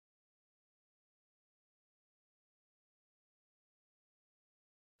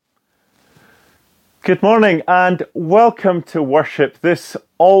Good morning and welcome to worship this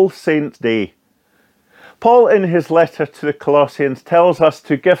All Saints' Day. Paul, in his letter to the Colossians, tells us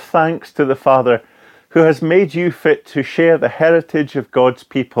to give thanks to the Father who has made you fit to share the heritage of God's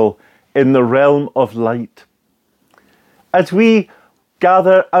people in the realm of light. As we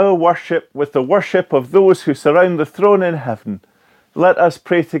gather our worship with the worship of those who surround the throne in heaven, let us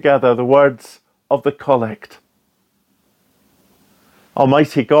pray together the words of the Collect.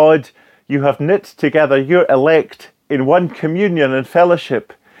 Almighty God, you have knit together your elect in one communion and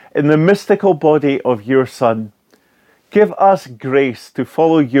fellowship in the mystical body of your Son. Give us grace to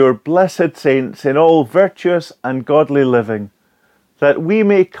follow your blessed saints in all virtuous and godly living, that we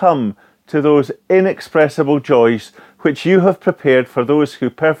may come to those inexpressible joys which you have prepared for those who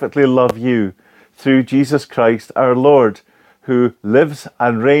perfectly love you, through Jesus Christ our Lord, who lives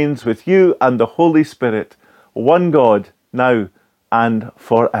and reigns with you and the Holy Spirit, one God, now and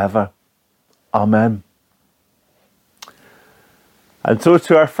forever. Amen. And so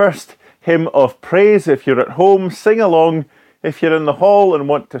to our first hymn of praise. If you're at home, sing along. If you're in the hall and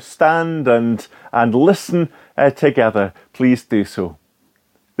want to stand and listen together, please do so.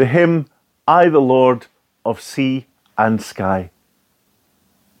 The hymn, I the Lord of Sea and Sky.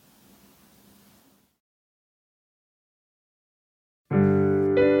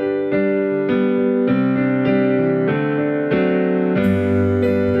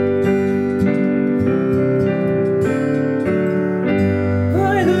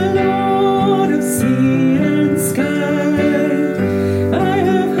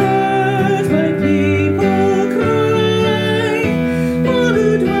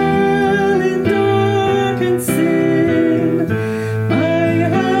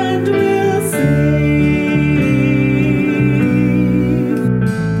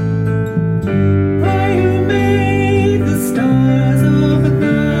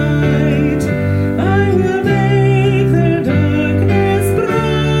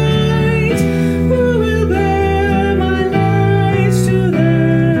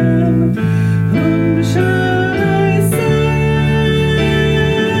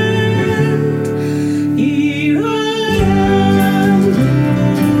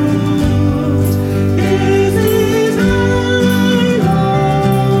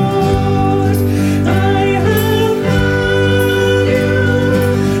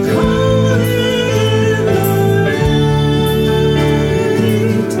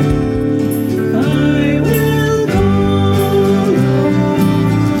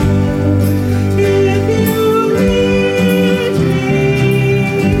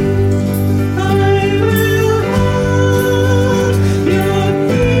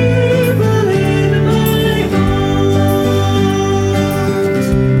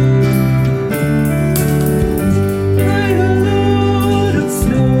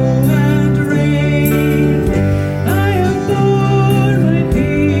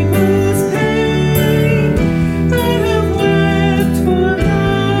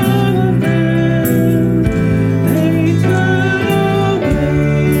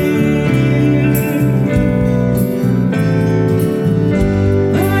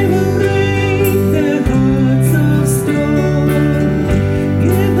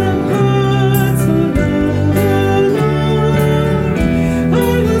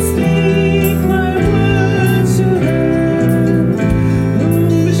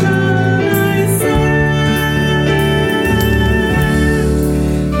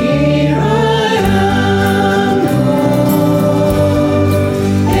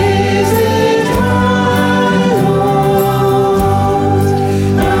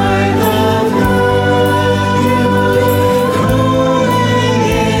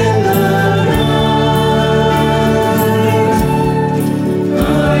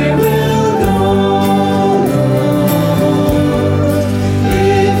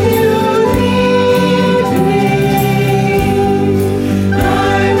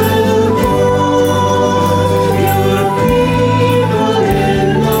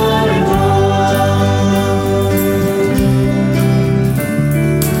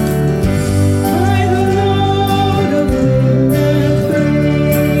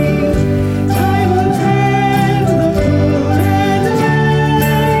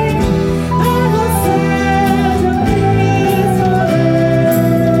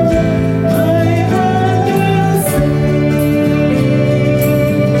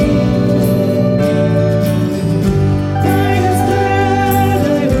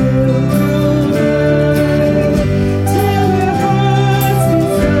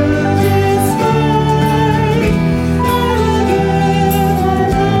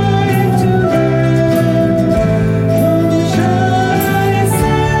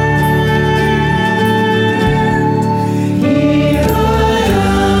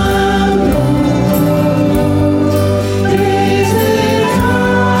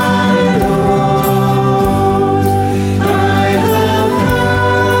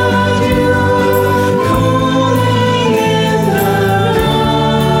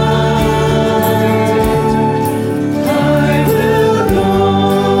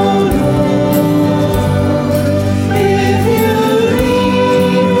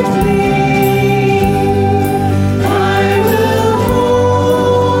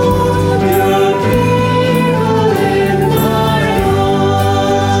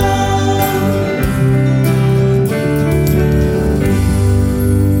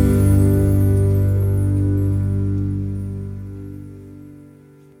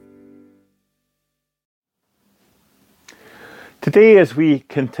 Today, as we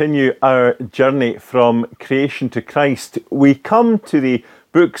continue our journey from creation to Christ, we come to the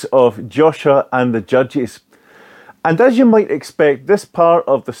books of Joshua and the Judges. And as you might expect, this part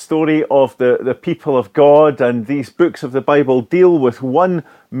of the story of the people of God and these books of the Bible deal with one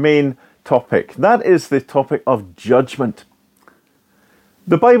main topic. That is the topic of judgment.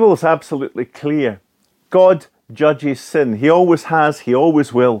 The Bible is absolutely clear. God judges sin. He always has, he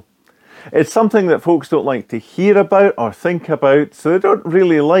always will. It's something that folks don't like to hear about or think about, so they don't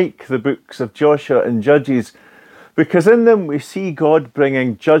really like the books of Joshua and Judges, because in them we see God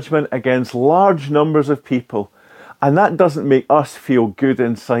bringing judgment against large numbers of people, and that doesn't make us feel good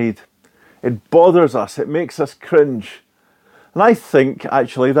inside. It bothers us, it makes us cringe. And I think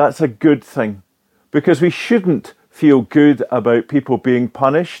actually that's a good thing, because we shouldn't feel good about people being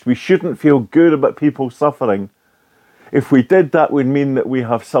punished, we shouldn't feel good about people suffering. If we did, that would mean that we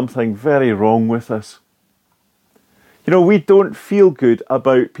have something very wrong with us. You know, we don't feel good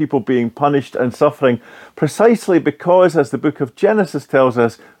about people being punished and suffering precisely because, as the book of Genesis tells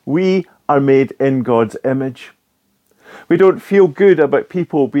us, we are made in God's image. We don't feel good about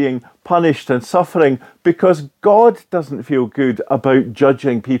people being punished and suffering because God doesn't feel good about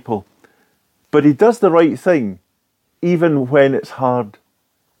judging people. But he does the right thing, even when it's hard.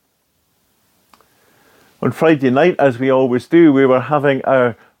 On Friday night, as we always do, we were having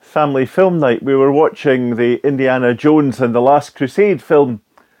our family film night. We were watching the Indiana Jones and the Last Crusade film.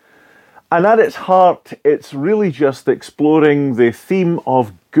 And at its heart, it's really just exploring the theme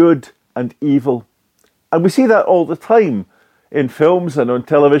of good and evil. And we see that all the time in films and on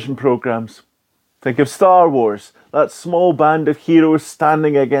television programmes. Think of Star Wars, that small band of heroes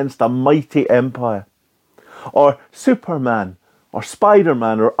standing against a mighty empire. Or Superman, or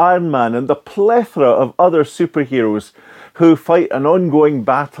Spider-Man, or Iron Man, and the plethora of other superheroes who fight an ongoing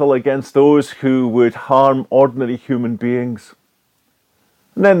battle against those who would harm ordinary human beings.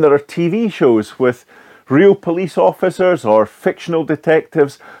 And then there are TV shows with real police officers or fictional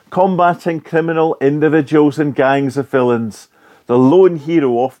detectives combating criminal individuals and gangs of villains, the lone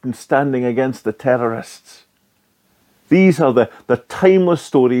hero often standing against the terrorists. These are the timeless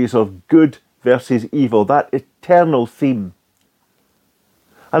stories of good versus evil, that eternal theme.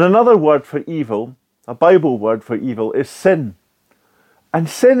 And another word for evil, a Bible word for evil, is sin. And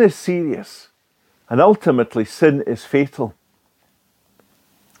sin is serious. And ultimately, sin is fatal.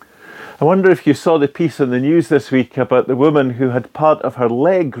 I wonder if you saw the piece in the news this week about the woman who had part of her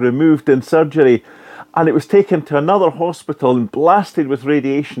leg removed in surgery, and it was taken to another hospital and blasted with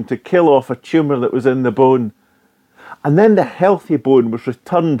radiation to kill off a tumour that was in the bone. And then the healthy bone was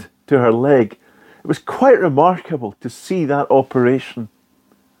returned to her leg. It was quite remarkable to see that operation.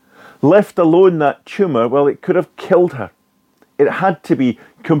 Left alone, that tumour, well, it could have killed her. It had to be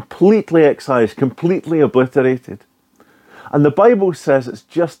completely excised, completely obliterated. And the Bible says it's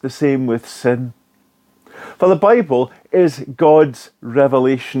just the same with sin. For the Bible is God's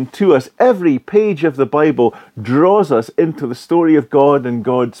revelation to us. Every page of the Bible draws us into the story of God and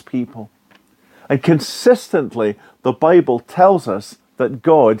God's people. And consistently, the Bible tells us that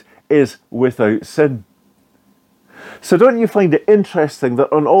God is without sin. So don't you find it interesting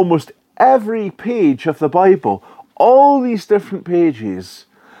that on almost every page of the Bible, all these different pages,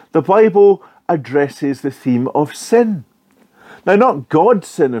 the Bible addresses the theme of sin. Now, not God's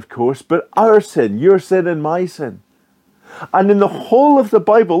sin, of course, but our sin, your sin and my sin. And in the whole of the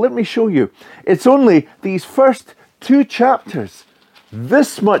Bible, let me show you, it's only these first 2 chapters,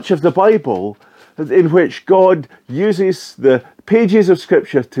 this much of the Bible, in which God uses the pages of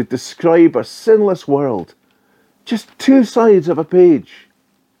Scripture to describe a sinless world. Just 2 sides of a page.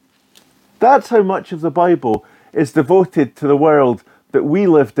 That's how much of the Bible is devoted to the world that we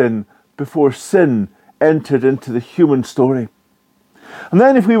lived in before sin entered into the human story. And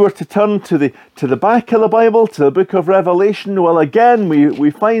then if we were to turn to the back of the Bible, to the book of Revelation, well, again,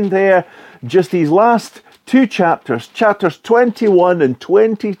 we find there just these last 2 chapters, chapters 21 and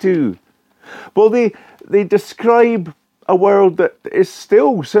 22. Well, they describe a world that is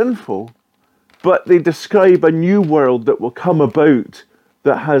still sinful, but they describe a new world that will come about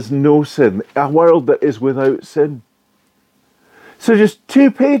that has no sin, a world that is without sin. So just 2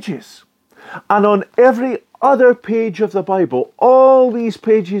 pages. And on every other page of the Bible, all these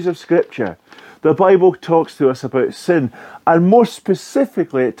pages of Scripture, the Bible talks to us about sin. And more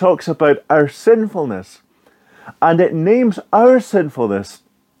specifically, it talks about our sinfulness. And it names our sinfulness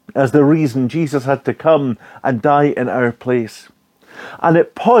as the reason Jesus had to come and die in our place. And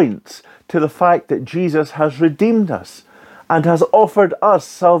it points to the fact that Jesus has redeemed us and has offered us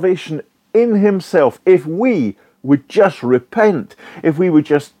salvation in himself if we would just repent, if we would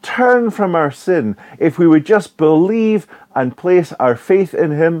just turn from our sin, if we would just believe and place our faith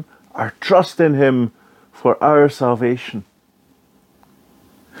in him, our trust in him for our salvation.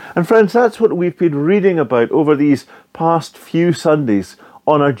 And friends, that's what we've been reading about over these past few Sundays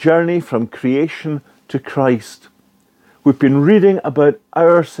on our journey from creation to Christ. We've been reading about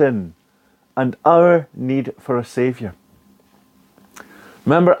our sin and our need for a Saviour.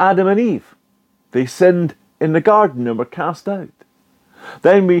 Remember Adam and Eve? They sinned in the garden and were cast out.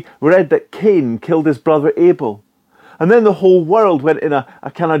 Then we read that Cain killed his brother Abel. And then the whole world went in a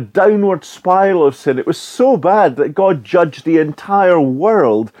kind of downward spiral of sin. It was so bad that God judged the entire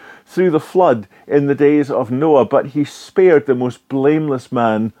world through the flood in the days of Noah, but he spared the most blameless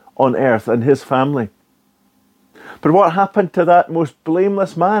man on earth and his family. But what happened to that most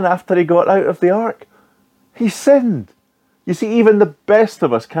blameless man after he got out of the ark? He sinned. You see, even the best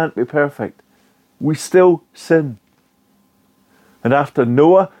of us can't be perfect. We still sin. And after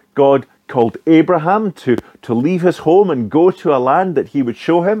Noah, God called Abraham to leave his home and go to a land that he would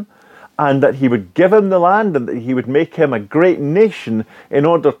show him, and that he would give him the land, and that he would make him a great nation in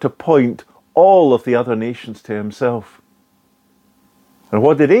order to point all of the other nations to himself. And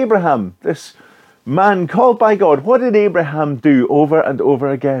what did Abraham, this man called by God, what did Abraham do over and over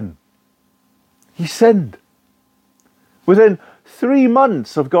again? He sinned. Within 3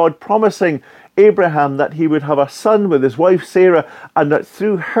 months of God promising Abraham that he would have a son with his wife Sarah, and that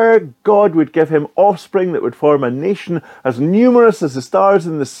through her God would give him offspring that would form a nation as numerous as the stars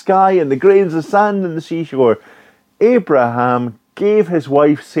in the sky and the grains of sand in the seashore, Abraham gave his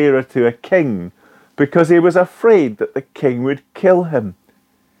wife Sarah to a king because he was afraid that the king would kill him.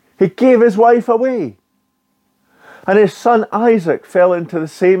 He gave his wife away. And his son Isaac fell into the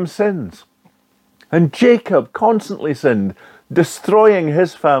same sins. And Jacob constantly sinned, destroying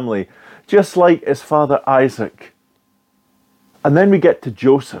his family, just like his father Isaac. And then we get to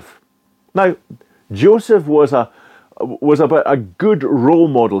Joseph. Now, Joseph was about a good role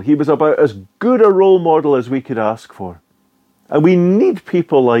model. He was about as good a role model as we could ask for. And we need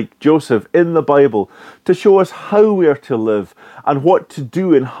people like Joseph in the Bible to show us how we are to live and what to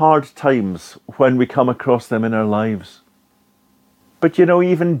do in hard times when we come across them in our lives. But you know,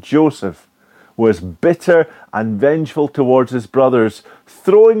 even Joseph was bitter and vengeful towards his brothers,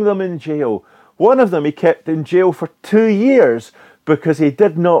 throwing them in jail. One of them he kept in jail for 2 years because he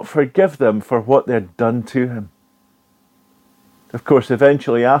did not forgive them for what they had done to him. Of course,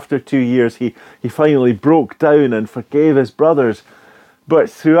 eventually, after 2 years, he finally broke down and forgave his brothers. But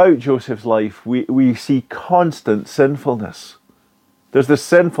throughout Joseph's life, we see constant sinfulness. There's the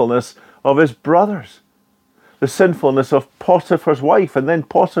sinfulness of his brothers, the sinfulness of Potiphar's wife, and then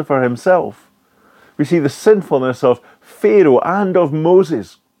Potiphar himself. We see the sinfulness of Pharaoh and of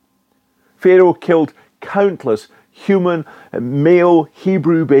Moses. Pharaoh killed countless human male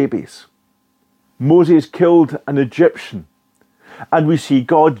Hebrew babies. Moses killed an Egyptian. And we see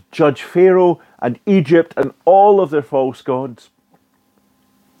God judge Pharaoh and Egypt and all of their false gods.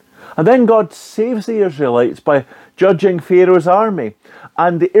 And then God saves the Israelites by judging Pharaoh's army.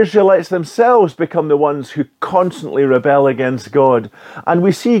 And the Israelites themselves become the ones who constantly rebel against God. And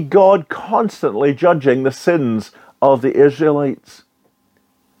we see God constantly judging the sins of the Israelites.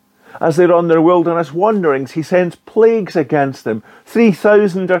 As they're on their wilderness wanderings, he sends plagues against them.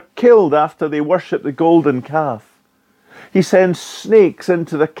 3,000 are killed after they worship the golden calf. He sends snakes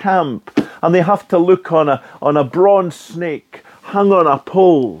into the camp, and they have to look on a bronze snake hung on a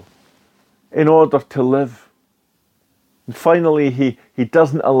pole in order to live. And finally, he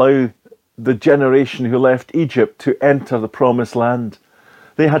doesn't allow the generation who left Egypt to enter the promised land.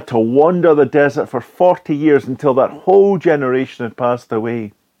 They had to wander the desert for 40 years until that whole generation had passed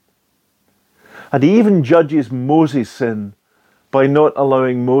away. And he even judges Moses' sin by not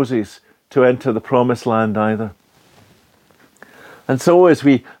allowing Moses to enter the promised land either. And so as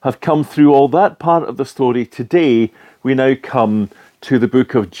we have come through all that part of the story, today we now come to the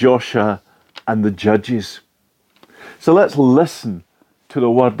book of Joshua and the Judges. So let's listen to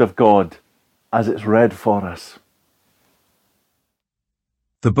the word of God as it's read for us.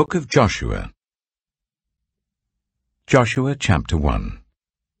 The book of Joshua. Joshua chapter 1.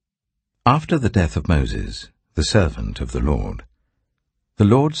 After the death of Moses, the servant of the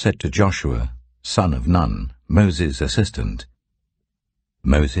Lord said to Joshua, son of Nun, Moses' assistant,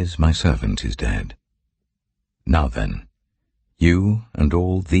 Moses, my servant, is dead. Now then, you and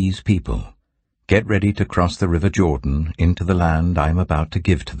all these people, get ready to cross the river Jordan into the land I am about to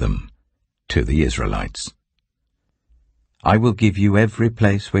give to them, to the Israelites. I will give you every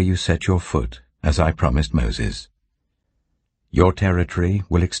place where you set your foot, as I promised Moses. Your territory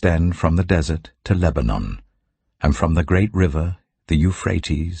will extend from the desert to Lebanon, and from the great river, the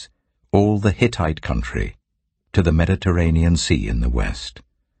Euphrates, all the Hittite country, to the Mediterranean Sea in the west.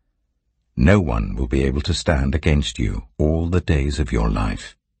 No one will be able to stand against you all the days of your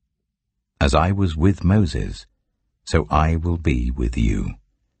life. As I was with Moses, so I will be with you.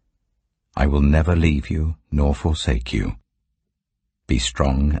 I will never leave you nor forsake you. Be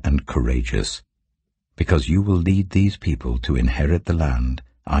strong and courageous, because you will lead these people to inherit the land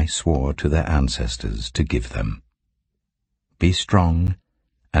I swore to their ancestors to give them. Be strong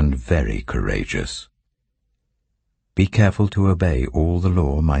and very courageous. Be careful to obey all the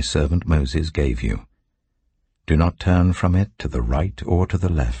law my servant Moses gave you. Do not turn from it to the right or to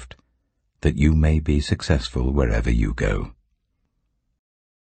the left, that you may be successful wherever you go.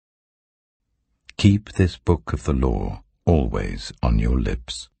 Keep this book of the law always on your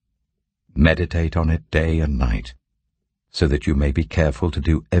lips. Meditate on it day and night, so that you may be careful to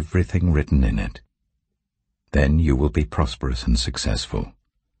do everything written in it. Then you will be prosperous and successful.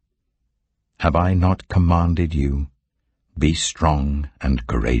 Have I not commanded you? Be strong and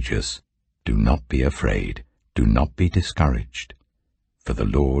courageous. Do not be afraid. Do not be discouraged. For the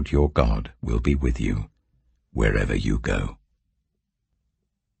Lord your God will be with you wherever you go.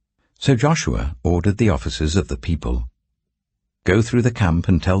 So Joshua ordered the officers of the people, Go through the camp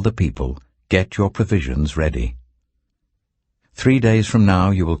and tell the people, Get your provisions ready. 3 days from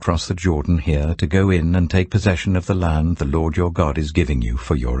now you will cross the Jordan here to go in and take possession of the land the Lord your God is giving you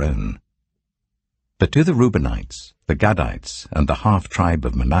for your own. But to the Reubenites, the Gadites, and the half-tribe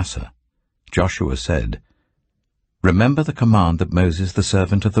of Manasseh, Joshua said, Remember the command that Moses the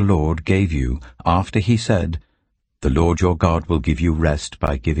servant of the Lord gave you after he said, The Lord your God will give you rest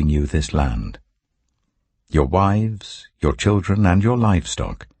by giving you this land. Your wives, your children, and your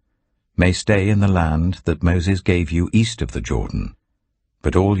livestock may stay in the land that Moses gave you east of the Jordan,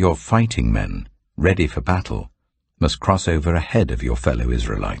 but all your fighting men, ready for battle, must cross over ahead of your fellow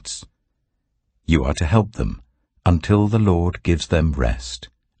Israelites. You are to help them until the Lord gives them rest,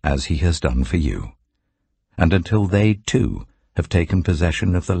 as he has done for you, and until they too have taken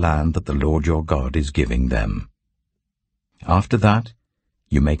possession of the land that the Lord your God is giving them. After that,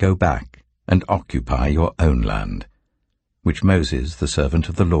 you may go back and occupy your own land, which Moses, the servant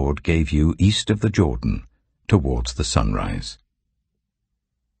of the Lord, gave you east of the Jordan, towards the sunrise.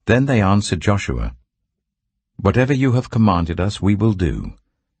 Then they answered Joshua, Whatever you have commanded us we will do,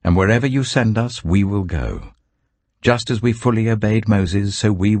 and wherever you send us we will go. Just as we fully obeyed Moses,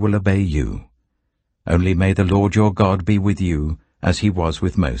 so we will obey you. Only may the Lord your God be with you, as he was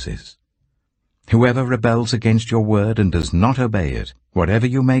with Moses. Whoever rebels against your word and does not obey it, whatever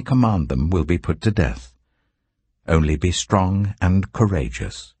you may command them, will be put to death. Only be strong and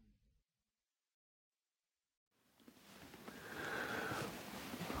courageous.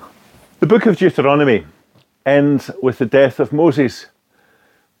 The book of Deuteronomy ends with the death of Moses.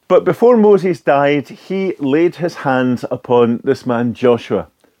 But before Moses died, he laid his hands upon this man Joshua,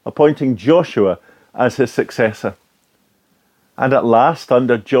 appointing Joshua as his successor. And at last,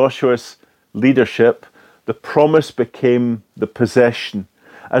 under Joshua's leadership, the promise became the possession,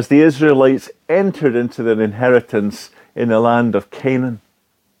 as the Israelites entered into their inheritance in the land of Canaan.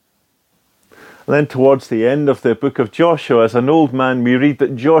 And then towards the end of the book of Joshua, as an old man, we read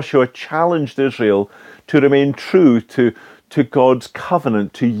that Joshua challenged Israel to remain true to God's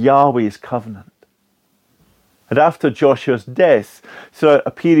covenant, to Yahweh's covenant. And after Joshua's death, throughout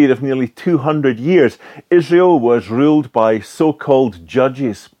a period of nearly 200 years, Israel was ruled by so-called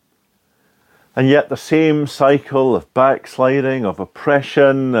judges. And yet the same cycle of backsliding, of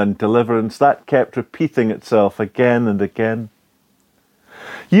oppression and deliverance, that kept repeating itself again and again.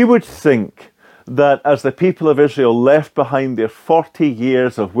 You would think that as the people of Israel left behind their 40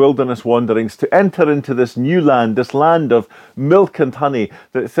 years of wilderness wanderings to enter into this new land, this land of milk and honey,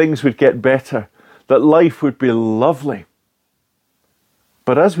 that things would get better, that life would be lovely.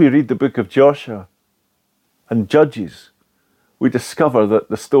 But as we read the book of Joshua and Judges, we discover that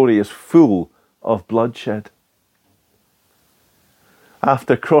the story is full of bloodshed.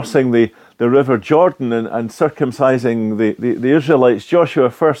 After crossing the river Jordan and circumcising the Israelites, Joshua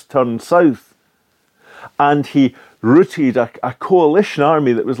first turned south, and he routed a coalition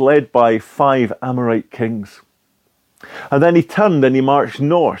army that was led by 5 Amorite kings. And then he turned and he marched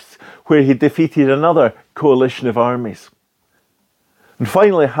north, where he defeated another coalition of armies. And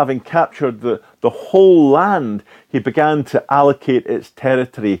finally, having captured the whole land, he began to allocate its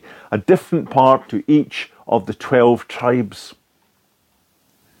territory, a different part to each of the 12 tribes.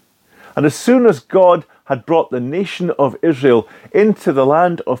 And as soon as God had brought the nation of Israel into the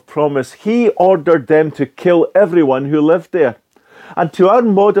land of promise, he ordered them to kill everyone who lived there. And to our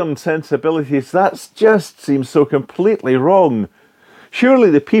modern sensibilities, that just seems so completely wrong.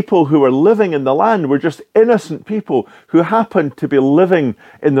 Surely the people who were living in the land were just innocent people who happened to be living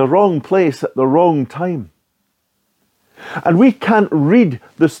in the wrong place at the wrong time. And we can't read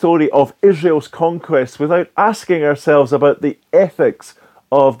the story of Israel's conquest without asking ourselves about the ethics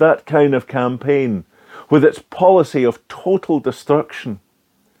of that kind of campaign, with its policy of total destruction.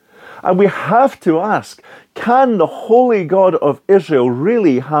 And we have to ask, can the holy God of Israel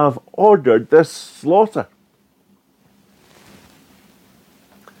really have ordered this slaughter?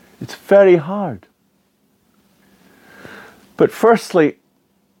 It's very hard. But firstly,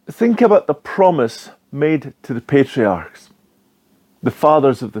 think about the promise made to the patriarchs, the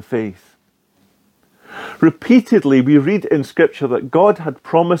fathers of the faith. Repeatedly, we read in Scripture that God had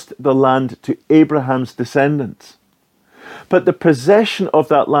promised the land to Abraham's descendants. But the possession of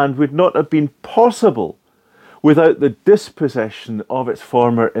that land would not have been possible without the dispossession of its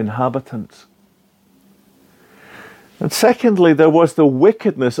former inhabitants. And secondly, there was the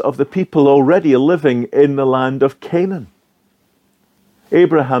wickedness of the people already living in the land of Canaan.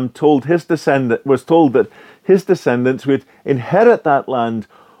 Abraham was told that his descendants would inherit that land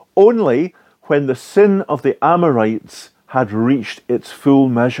only when the sin of the Amorites had reached its full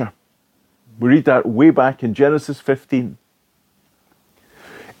measure. We read that way back in Genesis 15.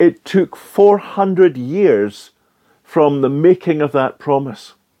 It took 400 years from the making of that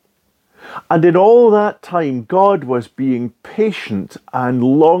promise. And in all that time, God was being patient and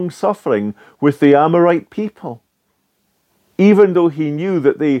long-suffering with the Amorite people, even though he knew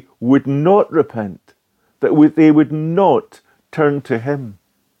that they would not repent, that they would not turn to him.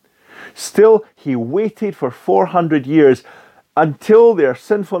 Still, he waited for 400 years until their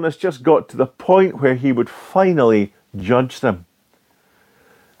sinfulness just got to the point where he would finally judge them.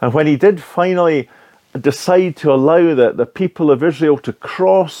 And when he did finally decide to allow the people of Israel to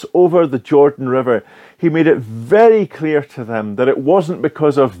cross over the Jordan River, he made it very clear to them that it wasn't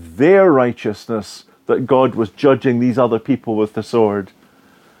because of their righteousness that God was judging these other people with the sword,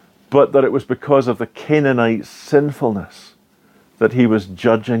 but that it was because of the Canaanites' sinfulness that he was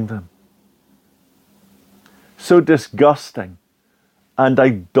judging them. So disgusting and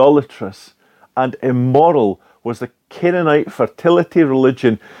idolatrous and immoral was the Canaanite fertility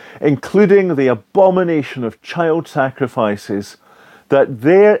religion, including the abomination of child sacrifices, that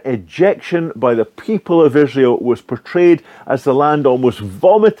their ejection by the people of Israel was portrayed as the land almost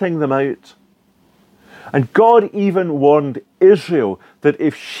vomiting them out. And God even warned Israel that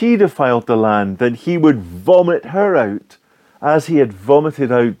if she defiled the land, then he would vomit her out as he had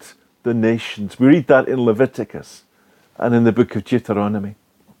vomited out the nations. We read that in Leviticus and in the book of Deuteronomy.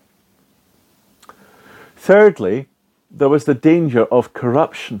 Thirdly, there was the danger of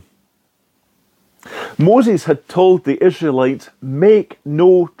corruption. Moses had told the Israelites, make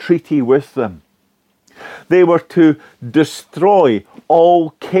no treaty with them. They were to destroy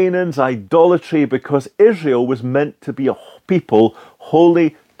all Canaan's idolatry because Israel was meant to be a people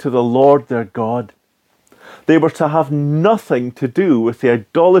holy to the Lord their God. They were to have nothing to do with the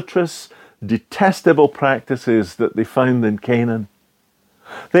idolatrous, detestable practices that they found in Canaan.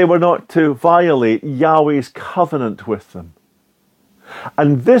 They were not to violate Yahweh's covenant with them.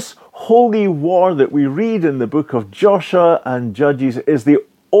 And this holy war that we read in the book of Joshua and Judges is the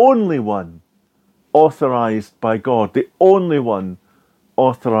only one authorized by God, the only one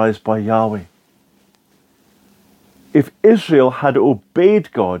authorized by Yahweh. If Israel had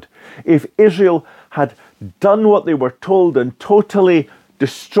obeyed God, if Israel had done what they were told and totally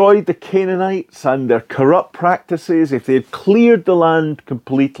destroyed the Canaanites and their corrupt practices, if they had cleared the land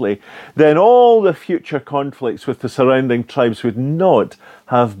completely, then all the future conflicts with the surrounding tribes would not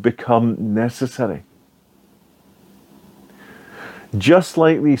have become necessary. Just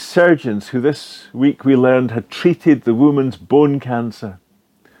like these surgeons who this week we learned had treated the woman's bone cancer,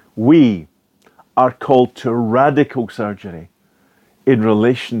 we are called to radical surgery in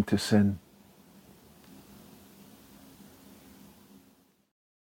relation to sin.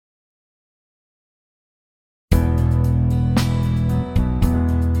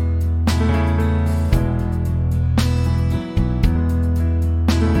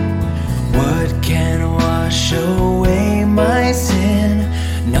 Away my sin,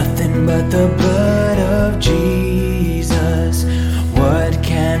 nothing but the blood of Jesus. What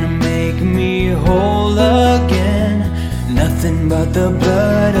can make me whole again? Nothing but the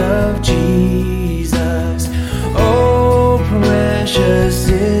blood of Jesus. Oh, precious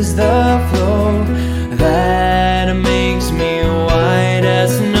is the flow that makes me white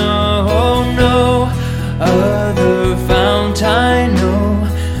as snow. No other fount I know,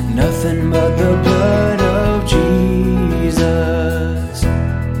 nothing but the blood of Jesus.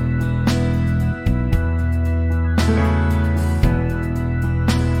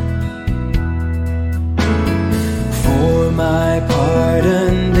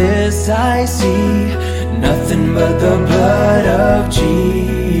 I see, nothing but the blood of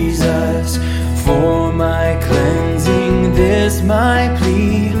Jesus. For my cleansing, this my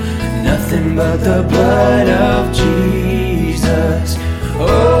plea, nothing but the blood of Jesus.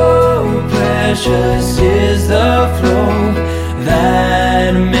 Oh, precious is the flow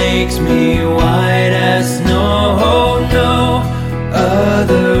that makes me white as snow. No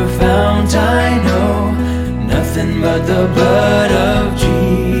other fount I know, nothing but the blood of Jesus.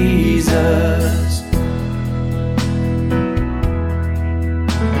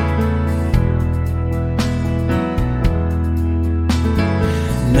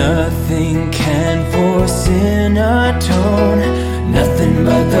 Nothing can for sin atone, nothing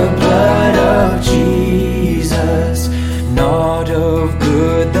but the blood of Jesus. Naught of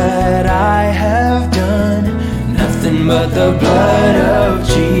good that I have done, nothing but the blood of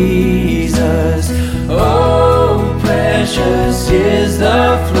Jesus. Oh, precious is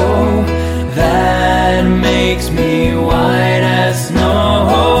the flow that makes me white as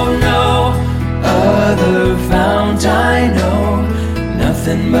snow. No other fount I know,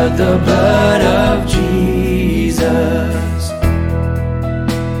 nothing but the blood of Jesus.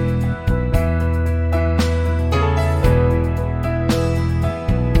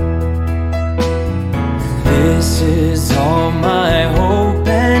 This is all my hope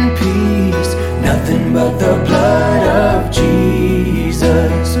and peace, nothing but the blood of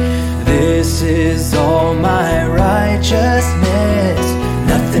Jesus. This is all my righteousness,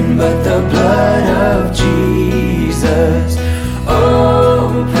 nothing but the blood of Jesus.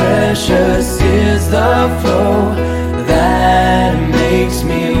 Oh, precious is the flow that makes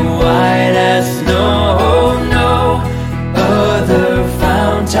me white as snow. No other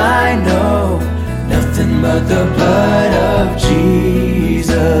fount I know, nothing but the blood of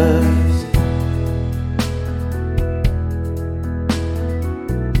Jesus.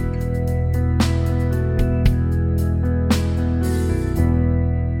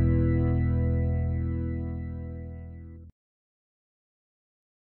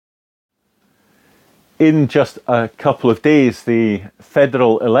 In just a couple of days, the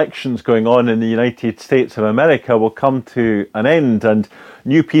federal elections going on in the United States of America will come to an end, and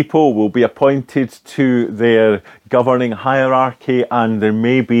new people will be appointed to their governing hierarchy, and there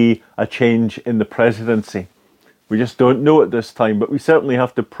may be a change in the presidency. We just don't know at this time, but we certainly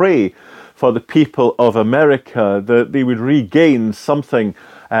have to pray for the people of America that they would regain something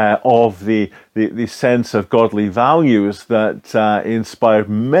of the sense of godly values that inspired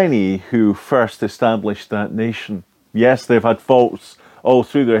many who first established that nation. Yes, they've had faults all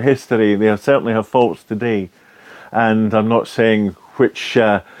through their history. They certainly have faults today. And I'm not saying which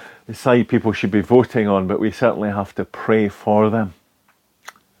side people should be voting on, but we certainly have to pray for them.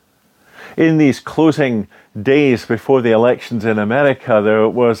 In these closing days before the elections in America, there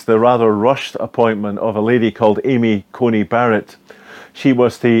was the rather rushed appointment of a lady called Amy Coney Barrett. She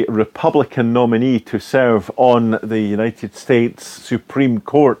was the Republican nominee to serve on the United States Supreme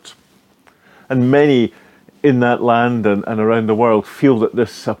Court. And many in that land and around the world feel that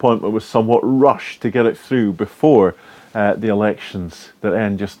this appointment was somewhat rushed to get it through before the elections that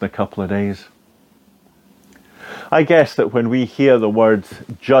end just in a couple of days. I guess that when we hear the word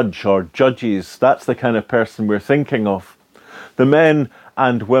judge or judges, that's the kind of person we're thinking of. The men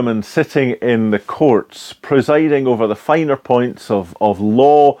and women sitting in the courts, presiding over the finer points of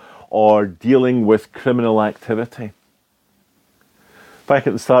law or dealing with criminal activity. Back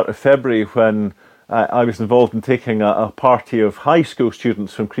at the start of February, when I was involved in taking a party of high school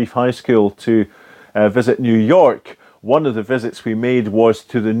students from Crieff High School to visit New York, one of the visits we made was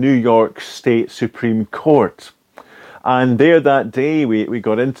to the New York State Supreme Court. And there that day, we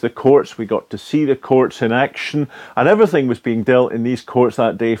got into the courts, we got to see the courts in action, and everything was being dealt in these courts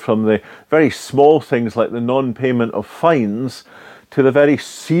that day, from the very small things like the non-payment of fines to the very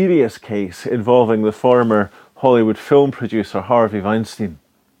serious case involving the former Hollywood film producer Harvey Weinstein.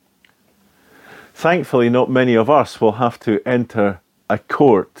 Thankfully, not many of us will have to enter a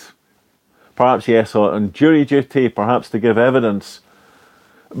court. Perhaps, yes, on jury duty, perhaps to give evidence.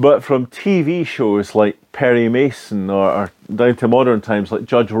 But from TV shows like Perry Mason or down to modern times like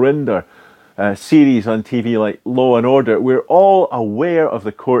Judge Rinder, series on TV like Law and Order, we're all aware of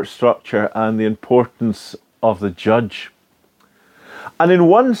the court structure and the importance of the judge. And in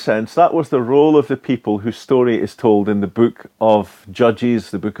one sense, that was the role of the people whose story is told in the book of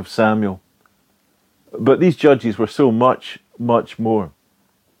Judges, the book of Samuel. But these judges were so much, much more.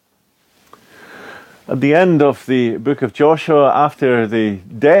 At the end of the book of Joshua, after the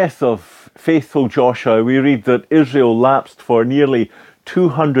death of faithful Joshua, we read that Israel lapsed for nearly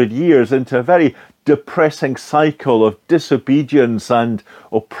 200 years into a very depressing cycle of disobedience and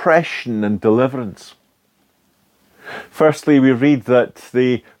oppression and deliverance. Firstly, we read that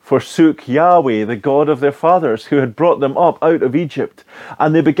they forsook Yahweh, the God of their fathers, who had brought them up out of Egypt,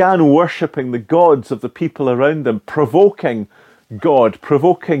 and they began worshipping the gods of the people around them, provoking God,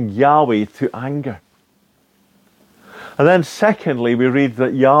 provoking Yahweh to anger. And then secondly, we read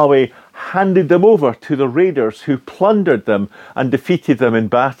that Yahweh handed them over to the raiders who plundered them and defeated them in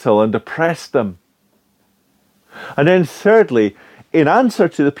battle and oppressed them. And then thirdly, in answer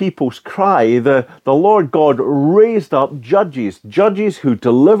to the people's cry, the Lord God raised up judges who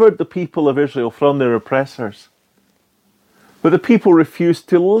delivered the people of Israel from their oppressors. But the people refused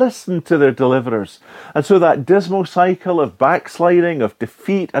to listen to their deliverers. And so that dismal cycle of backsliding, of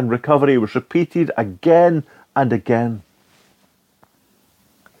defeat and recovery was repeated again and again.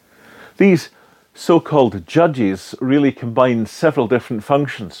 These so-called judges really combined several different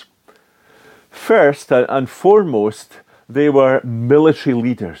functions. First and foremost, they were military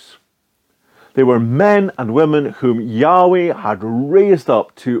leaders. They were men and women whom Yahweh had raised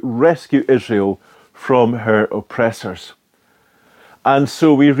up to rescue Israel from her oppressors. And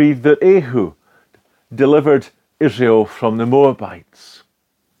so we read that Ehud delivered Israel from the Moabites,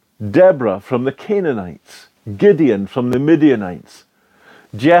 Deborah from the Canaanites, Gideon from the Midianites,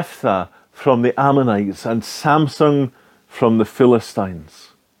 Jephthah from the Ammonites, and Samson from the Philistines.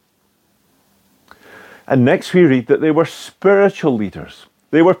 And next we read that they were spiritual leaders.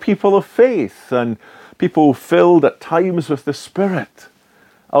 They were people of faith and people filled at times with the Spirit,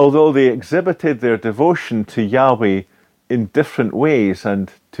 although they exhibited their devotion to Yahweh in different ways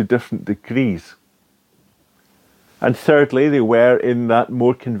and to different degrees. And thirdly, they were, in that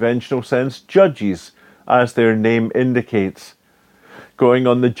more conventional sense, judges, as their name indicates, going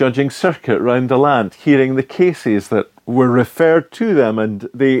on the judging circuit round the land, hearing the cases that were referred to them, and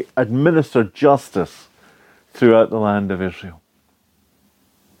they administered justice throughout the land of Israel.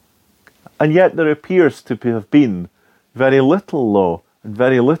 And yet there appears to have been very little law and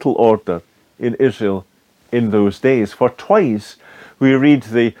very little order in Israel in those days. For twice we read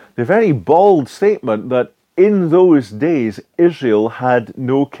the very bold statement that in those days Israel had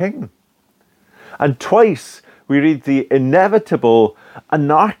no king. And twice we read the inevitable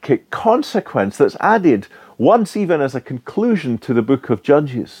anarchic consequence that's added, once even as a conclusion to the book of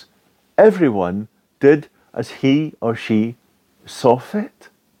Judges. Everyone did as he or she saw fit.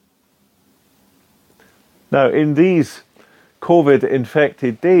 Now, in these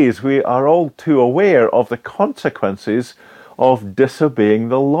COVID-infected days, we are all too aware of the consequences of disobeying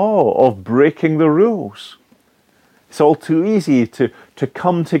the law, of breaking the rules. It's all too easy to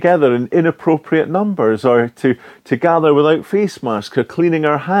come together in inappropriate numbers, or to gather without face masks, or cleaning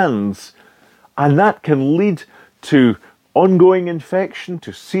our hands. And that can lead to ongoing infection,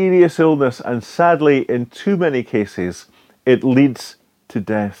 to serious illness, and sadly, in too many cases, it leads to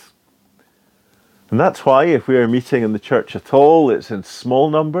death. And that's why, if we are meeting in the church at all, it's in small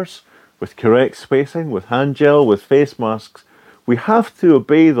numbers, with correct spacing, with hand gel, with face masks. We have to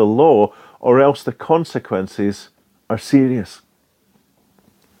obey the law, or else the consequences are serious.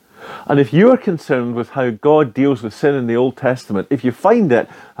 And if you are concerned with how God deals with sin in the Old Testament, if you find it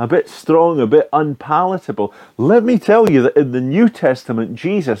a bit strong, a bit unpalatable, let me tell you that in the New Testament,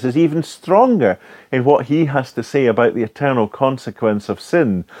 Jesus is even stronger in what he has to say about the eternal consequence of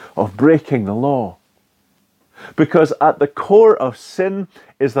sin, of breaking the law. Because at the core of sin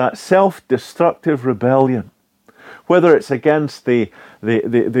is that self-destructive rebellion. Whether it's against the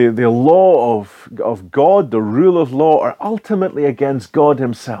law of God, the rule of law, or ultimately against God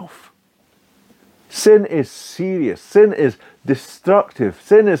himself. Sin is serious. Sin is destructive.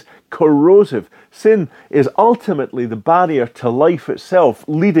 Sin is corrosive. Sin is ultimately the barrier to life itself,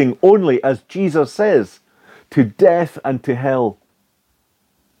 leading only, as Jesus says, to death and to hell.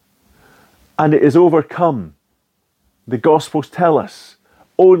 And it is overcome, the Gospels tell us,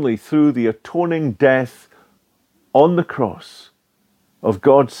 only through the atoning death on the cross of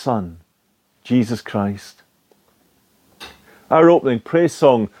God's Son, Jesus Christ. Our opening praise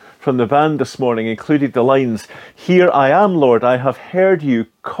song from the band this morning included the lines, "Here I am, Lord, I have heard you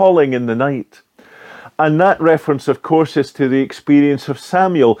calling in the night." And that reference, of course, is to the experience of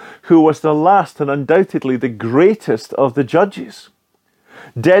Samuel, who was the last and undoubtedly the greatest of the judges.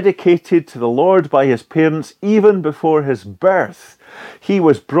 Dedicated to the Lord by his parents even before his birth, he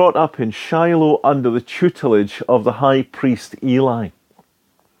was brought up in Shiloh under the tutelage of the high priest Eli.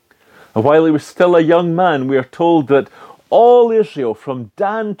 And while he was still a young man, we are told that all Israel, from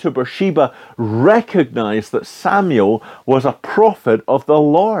Dan to Beersheba, recognized that Samuel was a prophet of the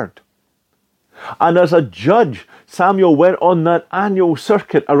Lord. And as a judge, Samuel went on that annual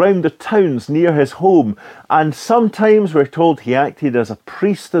circuit around the towns near his home, and sometimes we're told he acted as a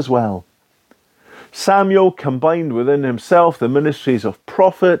priest as well. Samuel combined within himself the ministries of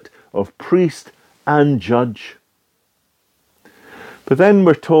prophet, of priest, and judge. But then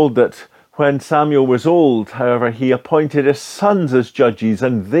we're told that when Samuel was old, however, he appointed his sons as judges,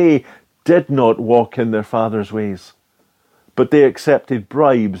 and they did not walk in their father's ways, but they accepted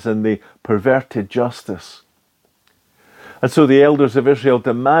bribes and they perverted justice. And so the elders of Israel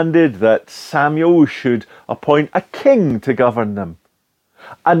demanded that Samuel should appoint a king to govern them.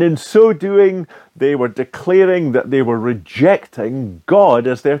 And in so doing, they were declaring that they were rejecting God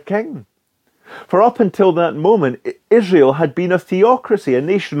as their king. For up until that moment, Israel had been a theocracy, a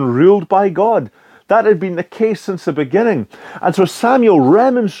nation ruled by God. That had been the case since the beginning. And so Samuel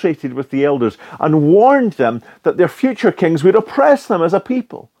remonstrated with the elders and warned them that their future kings would oppress them as a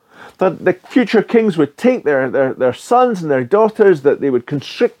people. That the future kings would take their sons and their daughters, that they would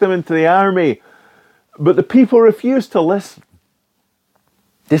constrict them into the army. But the people refused to listen.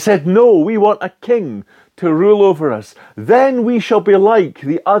 They said, no, we want a king to rule over us. Then we shall be like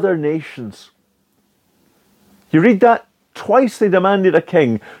the other nations. You read that? Twice they demanded a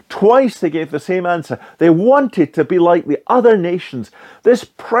king. Twice they gave the same answer. They wanted to be like the other nations. This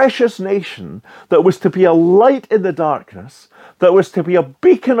precious nation that was to be a light in the darkness, that was to be a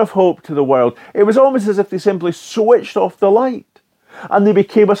beacon of hope to the world. It was almost as if they simply switched off the light and they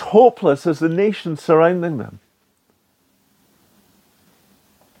became as hopeless as the nations surrounding them.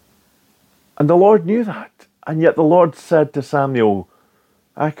 And the Lord knew that. And yet the Lord said to Samuel,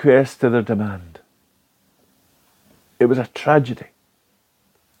 acquiesce to their demand. It was a tragedy.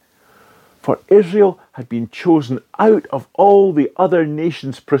 For Israel had been chosen out of all the other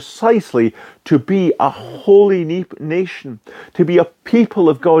nations precisely to be a holy nation, to be a people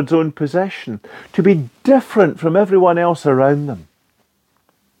of God's own possession, to be different from everyone else around them.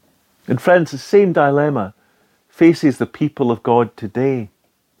 And friends, the same dilemma faces the people of God today.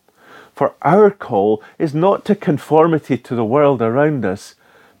 For our call is not to conformity to the world around us,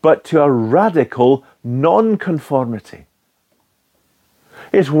 but to a radical non-conformity.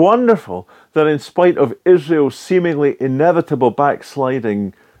 It's wonderful that in spite of Israel's seemingly inevitable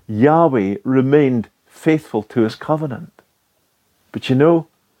backsliding, Yahweh remained faithful to his covenant. But you know,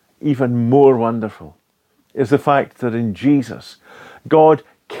 even more wonderful is the fact that in Jesus, God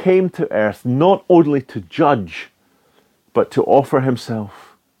came to earth not only to judge, but to offer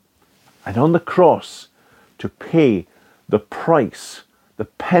himself. And on the cross, to pay the price, the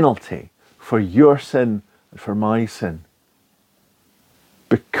penalty for your sin and for my sin.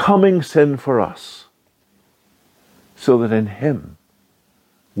 Becoming sin for us, so that in him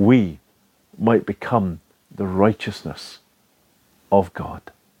we might become the righteousness of God.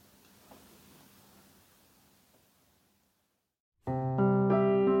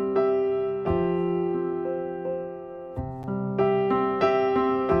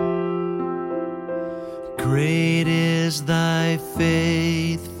 Great is thy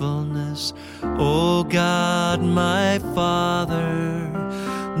faithfulness, O God my Father.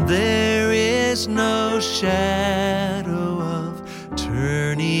 There is no shadow of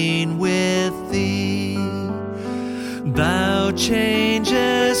turning with thee. Thou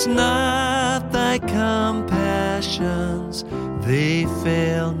changest not, thy compassions, they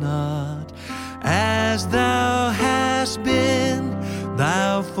fail not. As thou hast been,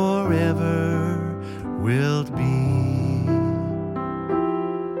 thou forever wilt be.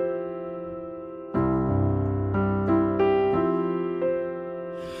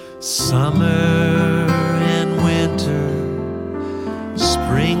 Summer and winter,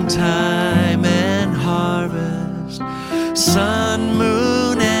 springtime and harvest, sun,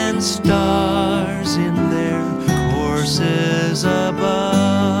 moon, and stars in their courses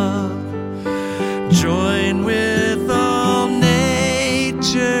above, join with all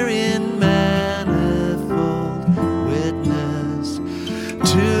nature in manifold witness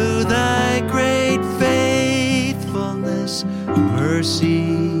to thy great faithfulness,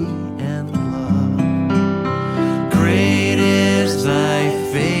 mercy, thy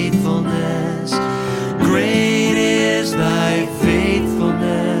faithfulness, great is thy faithfulness.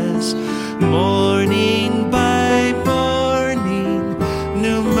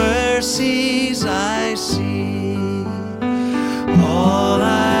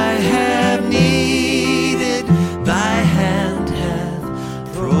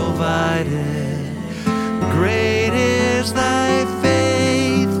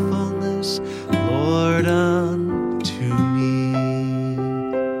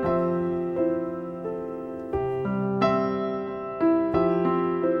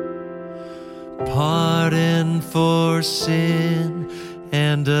 for sin,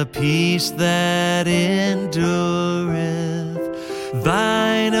 and a peace that endureth.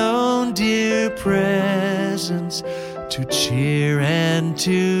 Thine own dear presence to cheer and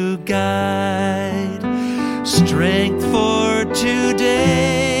to guide. Strength for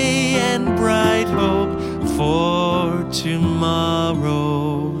today and bright hope for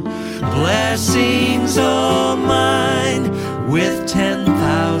tomorrow. Blessings all mine with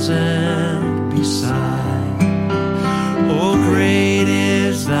 10,000 beside. Oh, great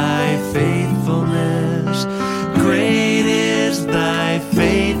is thy faithfulness. Great is thy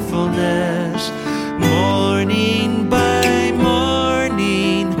faithfulness. Morning by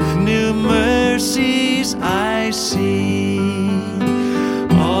morning, new mercies I see.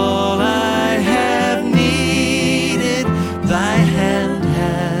 All I have needed, thy hand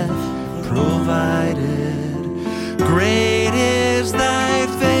hath provided. Great is thy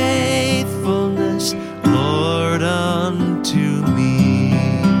faithfulness, Lord, unto me.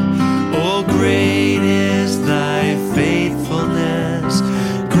 Oh, great is thy faithfulness.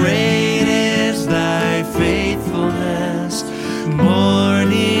 Great is thy faithfulness.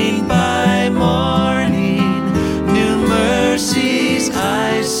 Morning by morning, new mercies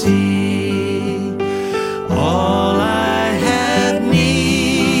I see. All I have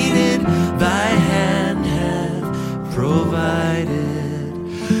needed, thy hand hath provided.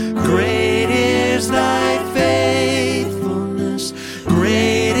 Great is thy faithfulness.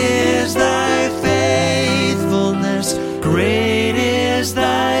 Great is thy faithfulness. Great is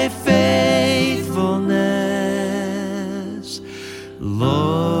thy faithfulness,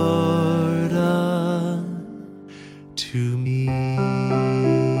 Lord, unto me.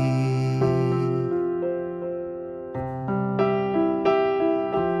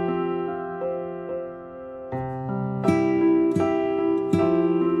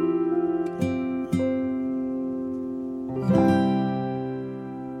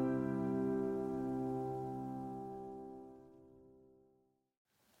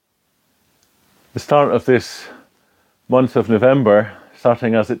 The start of this month of November,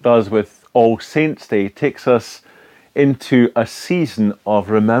 starting as it does with All Saints' Day, takes us into a season of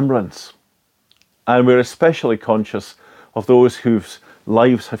remembrance. And we're especially conscious of those whose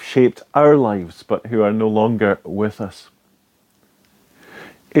lives have shaped our lives, but who are no longer with us.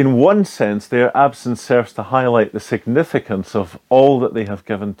 In one sense, their absence serves to highlight the significance of all that they have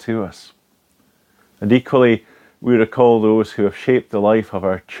given to us. And equally, we recall those who have shaped the life of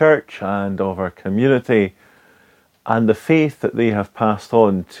our church and of our community, and the faith that they have passed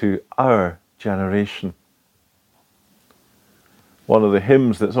on to our generation. One of the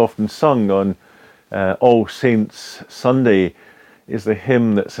hymns that's often sung on All Saints Sunday is the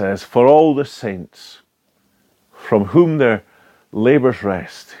hymn that says, "For all the saints, from whom their labours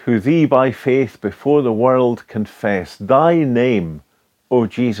rest, who thee by faith before the world confess, thy name, O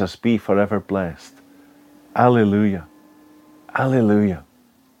Jesus, be forever blessed. Alleluia, alleluia."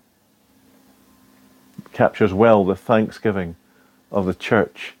 Captures well the thanksgiving of the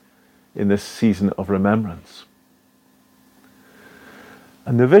church in this season of remembrance.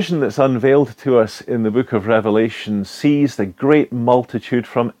 And the vision that's unveiled to us in the book of Revelation sees the great multitude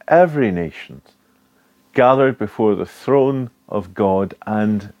from every nation gathered before the throne of God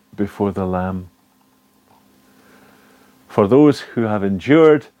and before the Lamb. For those who have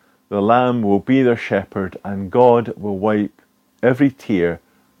endured, the Lamb will be their shepherd, and God will wipe every tear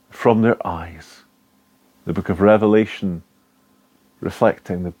from their eyes. The book of Revelation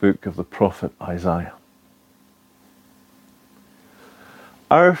reflecting the book of the prophet Isaiah.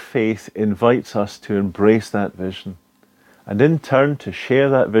 Our faith invites us to embrace that vision, and in turn to share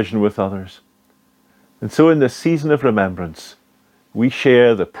that vision with others. And so in this season of remembrance, we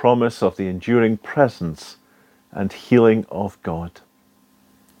share the promise of the enduring presence and healing of God.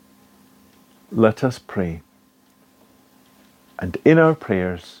 Let us pray. And in our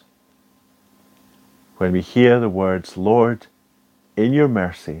prayers, when we hear the words, "Lord, in your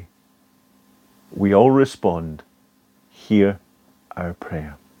mercy," we all respond, "Hear our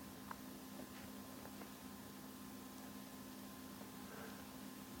prayer."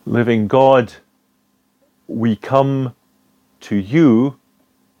 Living God, we come to you,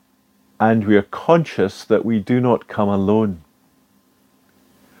 and we are conscious that we do not come alone.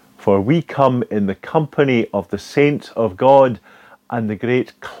 For we come in the company of the saints of God and the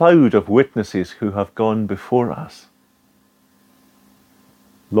great cloud of witnesses who have gone before us.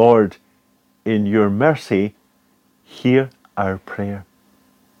 Lord, in your mercy, hear our prayer.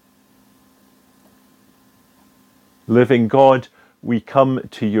 Living God, we come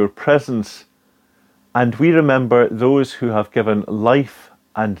to your presence, and we remember those who have given life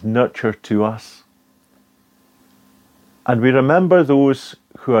and nurture to us. And we remember those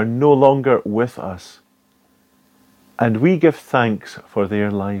who are no longer with us, and we give thanks for their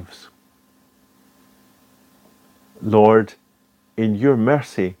lives. Lord, in your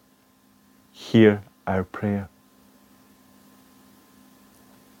mercy, hear our prayer.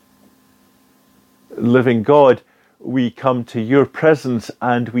 Living God, we come to your presence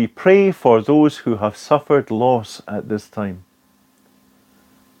and we pray for those who have suffered loss at this time.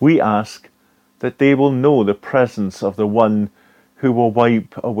 We ask that they will know the presence of the one who will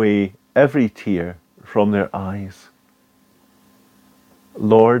wipe away every tear from their eyes.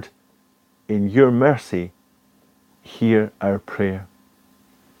 Lord, in your mercy, hear our prayer.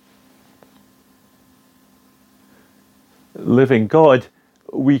 Living God,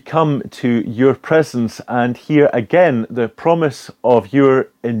 we come to your presence and hear again the promise of your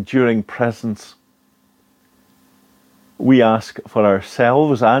enduring presence. We ask for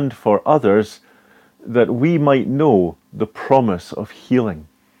ourselves and for others that we might know the promise of healing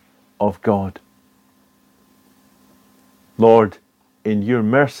of God. Lord, in your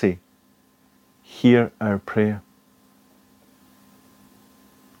mercy, hear our prayer.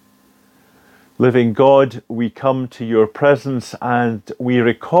 Living God, we come to your presence and we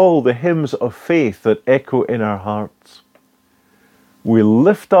recall the hymns of faith that echo in our hearts. We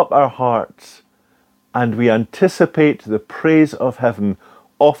lift up our hearts and we anticipate the praise of heaven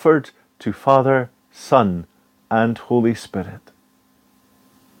offered to Father, Son, and Holy Spirit.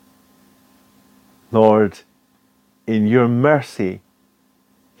 Lord, in your mercy,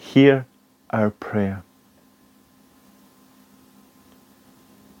 hear our prayer.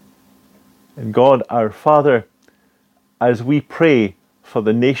 And God, our Father, as we pray for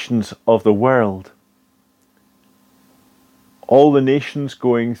the nations of the world, all the nations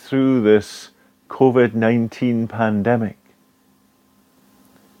going through this COVID-19 pandemic,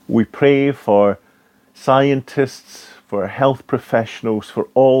 we pray for scientists, for health professionals, for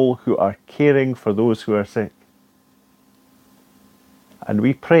all who are caring for those who are sick. And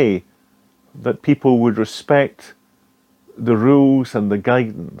we pray that people would respect the rules and the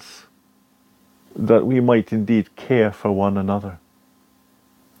guidance, that we might indeed care for one another.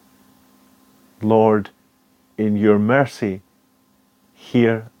 Lord, in your mercy,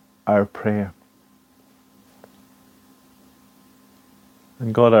 hear our prayer.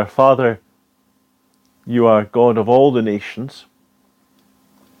 And God our Father, you are God of all the nations,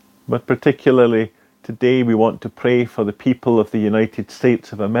 but particularly today we want to pray for the people of the United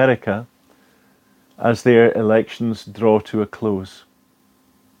States of America as their elections draw to a close.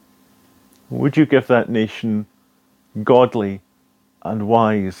 Would you give that nation godly and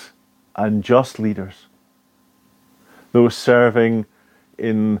wise and just leaders, those serving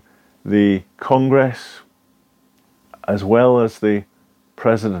in the Congress as well as the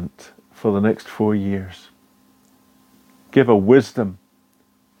President for the next 4 years. Give a wisdom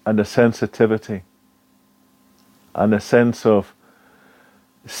and a sensitivity and a sense of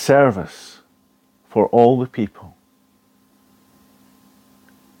service for all the people.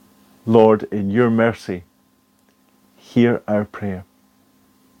 Lord, in your mercy, hear our prayer.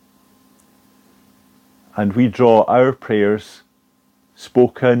 And we draw our prayers,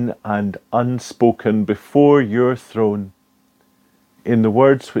 spoken and unspoken, before your throne, in the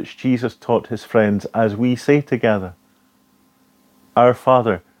words which Jesus taught his friends, as we say together, Our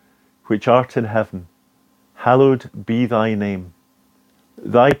Father, which art in heaven, hallowed be thy name.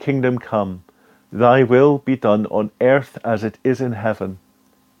 Thy kingdom come, thy will be done on earth as it is in heaven.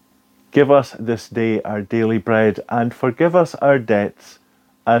 Give us this day our daily bread, and forgive us our debts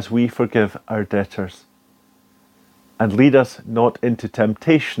as we forgive our debtors. And lead us not into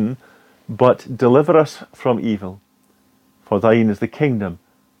temptation, but deliver us from evil. For thine is the kingdom,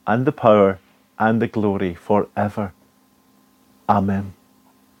 and the power, and the glory forever. Amen.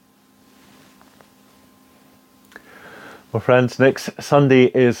 Well, friends, next Sunday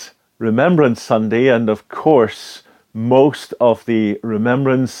is Remembrance Sunday, and of course, most of the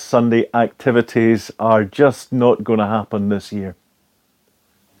Remembrance Sunday activities are just not going to happen this year.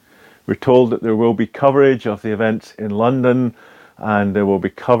 We're told that there will be coverage of the events in London, and there will be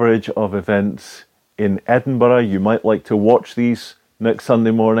coverage of events in Edinburgh. You might like to watch these next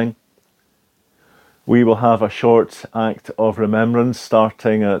Sunday morning. We will have a short act of remembrance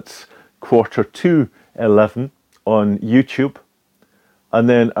starting at 11:45 on YouTube. And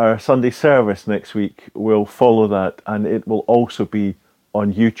then our Sunday service next week will follow that, and it will also be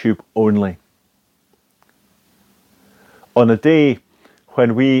on YouTube only. On a day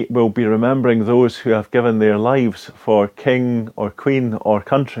when we will be remembering those who have given their lives for king or queen or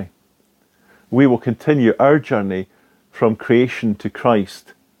country, we will continue our journey from creation to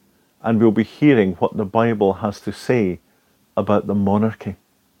Christ, and we'll be hearing what the Bible has to say about the monarchy.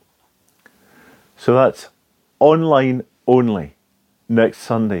 So that's online only next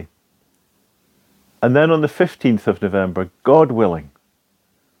Sunday. And then on the 15th of November, God willing,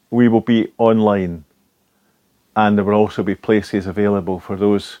 we will be online. And there will also be places available for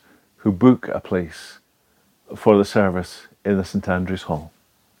those who book a place for the service in the St Andrew's Hall.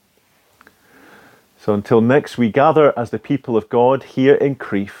 So until next we gather as the people of God here in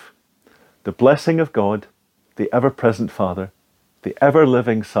Crieff, the blessing of God, the ever-present Father, the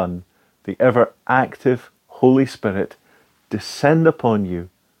ever-living Son, the ever-active Holy Spirit, descend upon you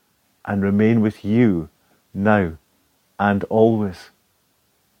and remain with you now and always.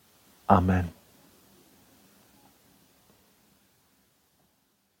 Amen.